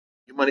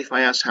You mind if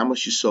I ask how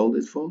much you sold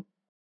it for?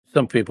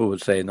 Some people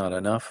would say not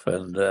enough.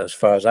 And as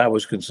far as I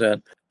was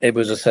concerned, it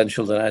was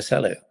essential that I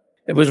sell it.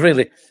 It was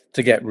really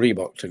to get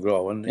Reebok to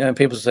grow. And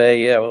people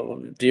say, yeah,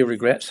 well, do you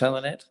regret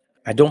selling it?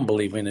 I don't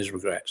believe in his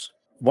regrets.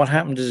 What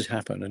happened is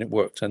happened and it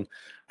worked. And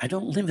I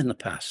don't live in the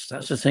past.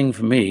 That's the thing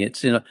for me.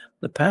 It's,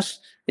 the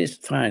past is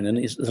fine. And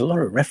there's a lot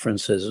of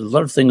references, a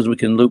lot of things we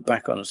can look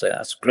back on and say,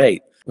 that's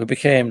great. We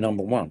became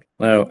number one.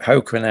 Now,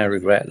 how can I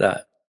regret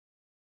that?